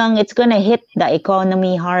talagang it's gonna hit the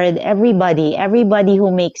economy hard. Everybody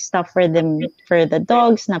who makes stuff for the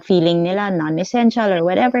dogs na feeling nila non-essential or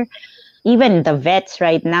whatever. Even the vets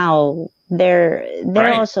right now, they're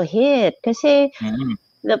also hit kasi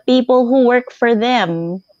the people who work for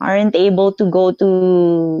them aren't able to go to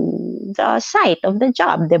the site of the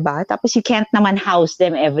job, diba? Tapos you can't naman house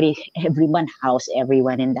them everyone house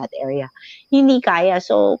everyone in that area. Hindi kaya.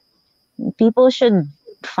 So people should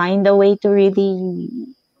find a way to really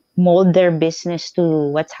mold their business to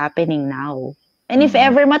what's happening now. And if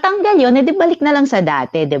ever matanggal yun, edi balik na lang sa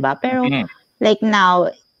dati, diba? Pero like now,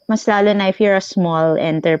 mas lalo na if you're a small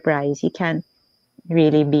enterprise, you can't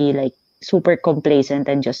really be like super complacent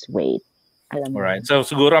and just wait. Alam mo. Alright. So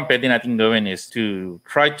siguro ang pwede natin gawin is to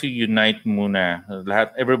try to unite muna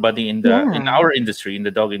everybody in our industry, in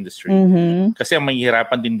the dog industry. Kasi ang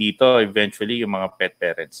mahihirapan din dito eventually yung mga pet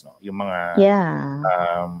parents, no? Yung mga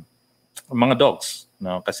mga dogs,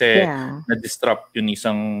 no? Kasi na-disrupt yung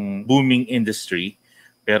isang booming industry,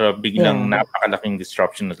 pero biglang napakalaking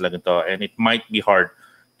disruption na talaga to, and it might be hard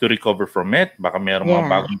to recover from it. Baka mayroong mga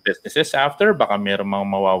bagong businesses after, baka mayroong mga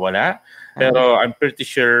mawawala. Pero I'm pretty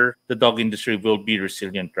sure the dog industry will be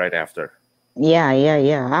resilient right after. Yeah.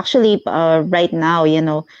 Actually, right now, you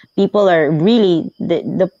know, people are really,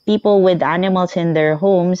 the people with animals in their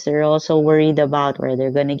homes, they're also worried about where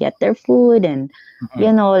they're gonna get their food and, you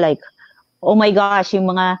know, like, oh my gosh, yung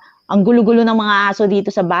mga, ang gulo-gulo ng mga aso dito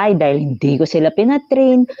sa bahay dahil hindi ko sila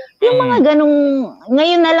pinatrain. Yung mga ganong,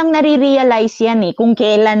 ngayon na lang nare-realize yan kung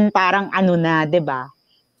kailan parang ano na, 'di ba?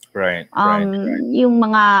 Right. Yung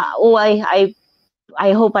mga, I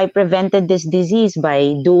I hope I prevented this disease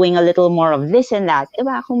by doing a little more of this and that.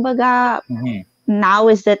 Diba? Kumbaga, Mhm. now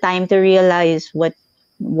is the time to realize what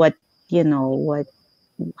what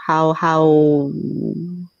how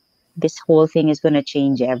this whole thing is going to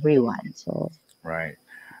change everyone. So Right.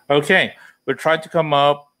 Okay. We're trying to come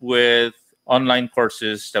up with online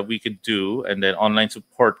courses that we could do and then online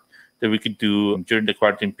support that we could do during the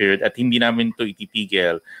quarantine period. At hindi namin to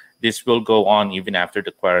ititigil. This will go on even after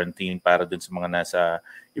the quarantine para dun sa mga nasa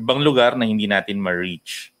ibang lugar na hindi natin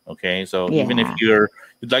ma-reach. Okay? So even if yeah,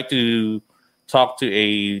 you'd like to talk to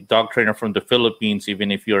a dog trainer from the Philippines, even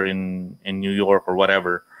if you're in New York or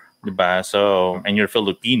whatever, diba? So, and you're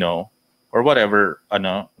Filipino or whatever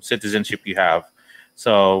citizenship you have,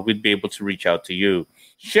 so we'd be able to reach out to you.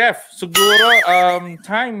 Chef, siguro,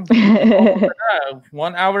 time, over na.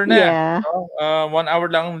 1 hour na. yeah. No? 1 hour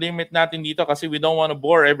lang ang limit natin dito kasi we don't want to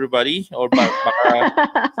bore everybody or baka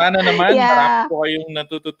sana naman marami Yeah, po kayong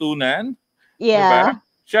natututunan. Diba? yeah,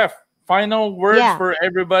 Chef, final words yeah. for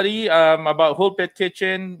everybody about Whole Pet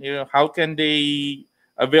Kitchen. How can they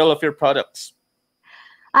avail of your products?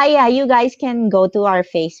 Yeah, you guys can go to our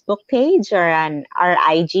Facebook page or on our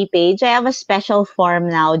IG page. I have a special form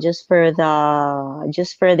now just for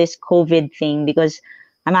this COVID thing because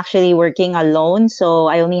I'm actually working alone, so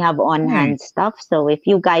I only have Hmm. on-hand stuff. So if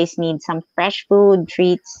you guys need some fresh food,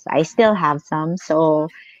 treats, I still have some. So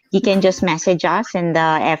you can just message us in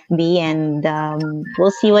the FB and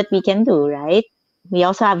we'll see what we can do, right? We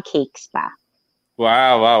also have cakes pa.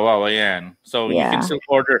 Wow, wow, wow, ayan. So you can Yeah. still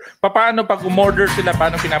order. Paano pag umorder sila,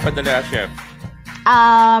 paano pinapadala, Chef?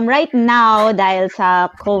 Right now, dahil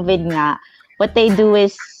sa COVID nga, what they do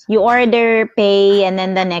is you order, pay, and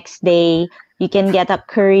then the next day, you can get a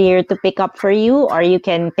courier to pick up for you, or you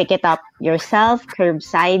can pick it up yourself,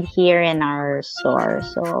 curbside here in our store.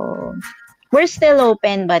 So, we're still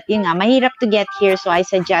open, but yun nga, mahirap to get here, so I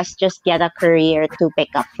suggest just get a courier to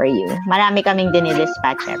pick up for you. Marami kaming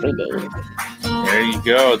dinidispatch every day. There you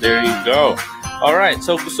go, there you go. All right,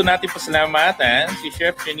 so gusto natin pasalamatan si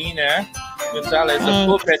Chef Janina Gonzalez of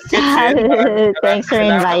Full Pet Kitchen. Maraming Thanks for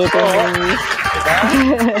salamat inviting po. me.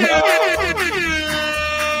 Diba?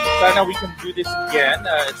 Sana we can do this again.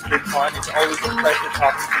 It's been fun. It's always a pleasure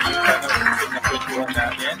talking to you. Sana we can nakwentuhan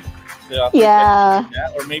natin. Yeah.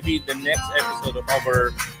 Or maybe the next episode of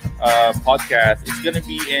our podcast is going to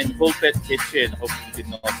be in Whole Pet Kitchen. Hope you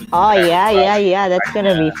can also do Oh, that. yeah. That's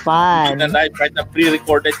gonna be Hindi na fun. live, kahit na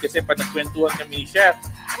pre-recorded kasi pag nagkwentuhan kami ni Chef,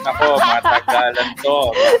 nako, matagalan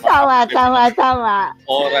to. Tama.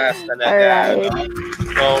 Oras talaga. Alright. No?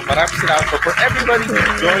 So, maraming salamat po. For everybody who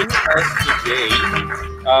joined us today,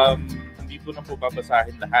 hindi ko na po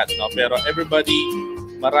babasahin lahat. No? Pero everybody,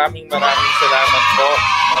 maraming salamat po.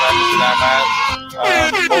 Maraming salamat.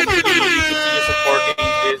 Hopefully, we continue supporting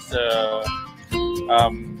this channel,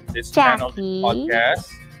 this Jackie. podcast.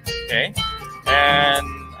 Okay? And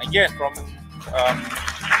again, from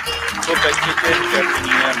Super Kitchen,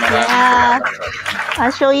 Janina, maraming Yeah. salamat.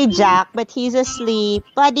 I'll show you Jack, but he's asleep.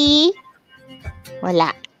 Buddy?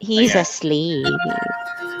 Wala. He's Ayan. asleep.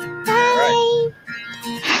 Alright.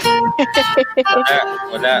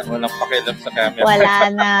 Walang pakialam sa camera. Wala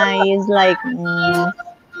na. He's like,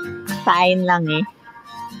 sign lang eh.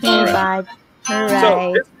 Hey, Alright. bud. So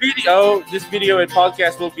Alright. this video and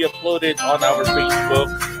podcast will be uploaded on our Facebook,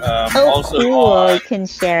 also cool. on You can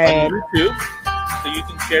share it. YouTube, so you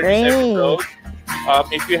can share Great. this episode.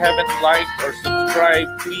 If you haven't liked or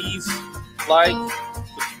subscribed, please like,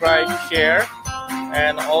 subscribe, share,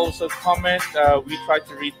 and also comment. We try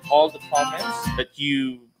to read all the comments that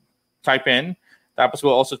you type in. Tapos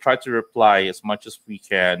we'll also try to reply as much as we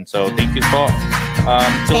can. So thank you po.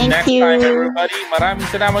 Till Thank next you. time, everybody. Maraming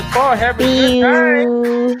salamat po. Have a See good night.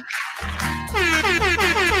 you.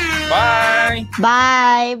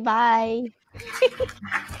 Bye. Bye.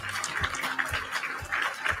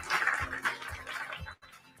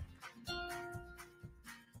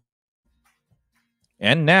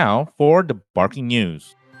 And now for the barking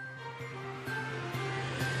news.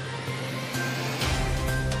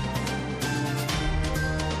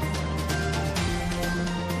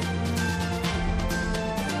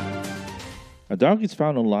 A dog is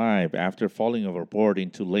found alive after falling overboard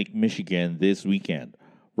into Lake Michigan this weekend.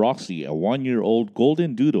 Roxy, a 1-year-old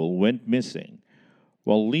golden doodle, went missing.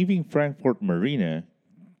 While leaving Frankfurt Marina,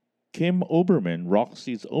 Kim Oberman,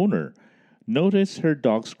 Roxy's owner, noticed her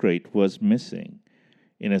dog's crate was missing.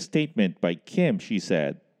 In a statement by Kim, she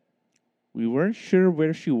said, "We weren't sure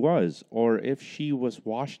where she was, or if she was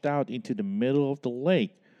washed out into the middle of the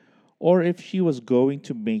lake, or if she was going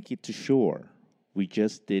to make it to shore. We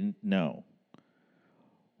just didn't know."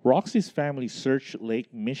 Roxy's family searched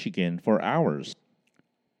Lake Michigan for hours.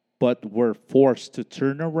 but were forced to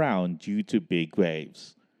turn around due to big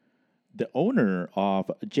waves. The owner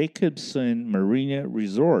of Jacobson Marina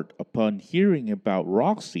Resort, upon hearing about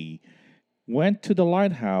Roxy, went to the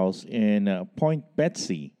lighthouse in Point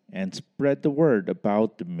Betsy and spread the word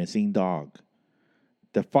about the missing dog.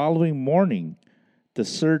 The following morning, the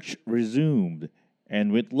search resumed,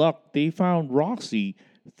 and with luck, they found Roxy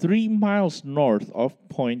 3 miles north of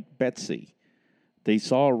Point Betsy. They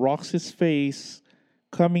saw Roxy's face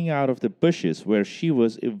coming out of the bushes where she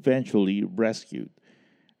was eventually rescued.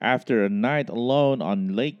 After a night alone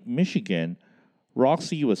on Lake Michigan,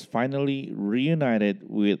 Roxy was finally reunited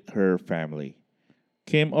with her family.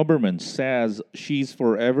 Kim Oberman says she's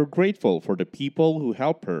forever grateful for the people who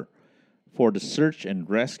helped her for the search and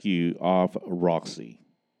rescue of Roxy.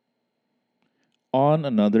 On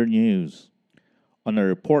another news, on a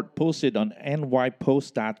report posted on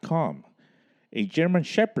nypost.com, a German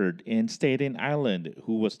Shepherd in Staten Island,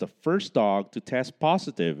 who was the first dog to test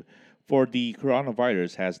positive for the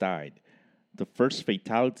coronavirus, has died. The first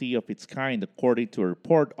fatality of its kind, according to a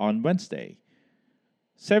report on Wednesday.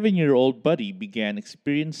 7-year-old Buddy began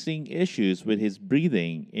experiencing issues with his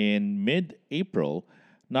breathing in mid-April,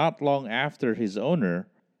 not long after his owner,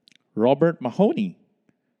 Robert Mahoney,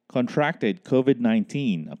 contracted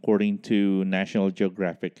COVID-19, according to National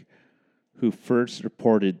Geographic, who first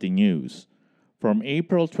reported the news. From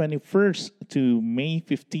April 21st to May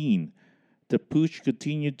 15, the pooch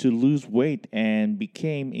continued to lose weight and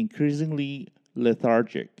became increasingly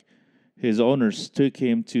lethargic. His owners took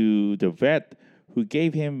him to the vet, who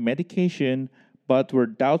gave him medication but were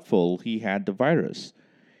doubtful he had the virus.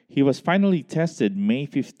 He was finally tested May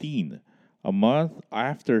 15, a month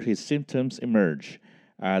after his symptoms emerged,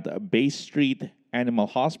 at Bay Street Animal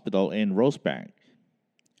Hospital in Rosebank.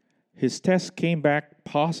 His test came back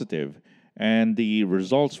positive, and the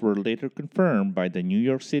results were later confirmed by the New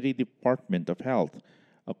York City Department of Health,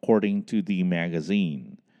 according to the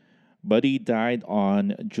magazine. Buddy died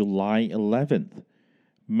on July 11th.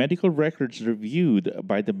 Medical records reviewed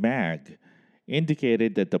by the mag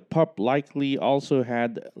indicated that the pup likely also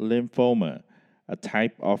had lymphoma, a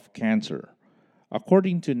type of cancer.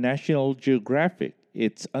 According to National Geographic,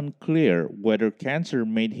 it's unclear whether cancer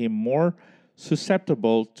made him more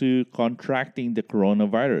susceptible to contracting the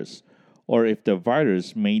coronavirus, or if the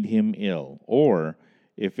virus made him ill, or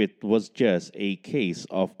if it was just a case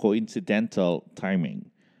of coincidental timing.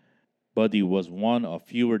 Buddy was one of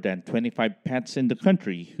fewer than 25 pets in the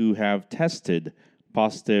country who have tested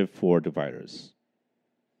positive for the virus.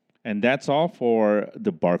 And that's all for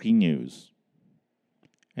the barking news.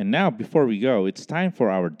 And now, before we go, it's time for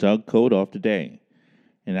our dog quote of the day.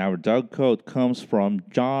 And our dog quote comes from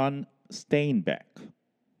John Steinbeck,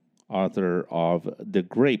 author of The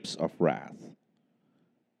Grapes of Wrath.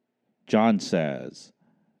 John says,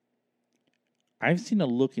 "I've seen a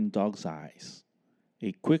look in dogs' eyes,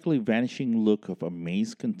 a quickly vanishing look of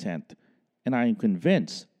amazed content, and I am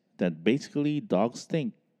convinced that basically dogs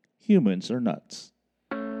think humans are nuts."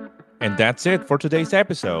 And that's it for today's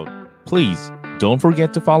episode. Please don't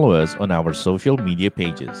forget to follow us on our social media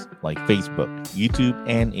pages like Facebook, YouTube,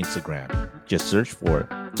 and Instagram. Just search for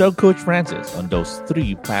Dog Coach Francis on those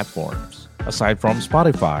 3 platforms. Aside from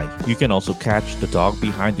Spotify, you can also catch The Dog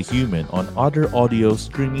Behind the Human on other audio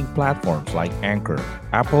streaming platforms like Anchor,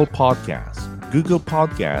 Apple Podcasts, Google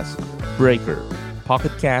Podcasts, Breaker,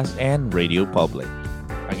 Pocket Cast, and Radio Public.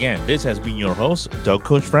 Again, this has been your host, Dog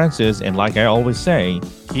Coach Francis, and like I always say,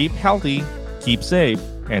 keep healthy, keep safe,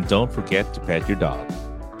 and don't forget to pet your dog.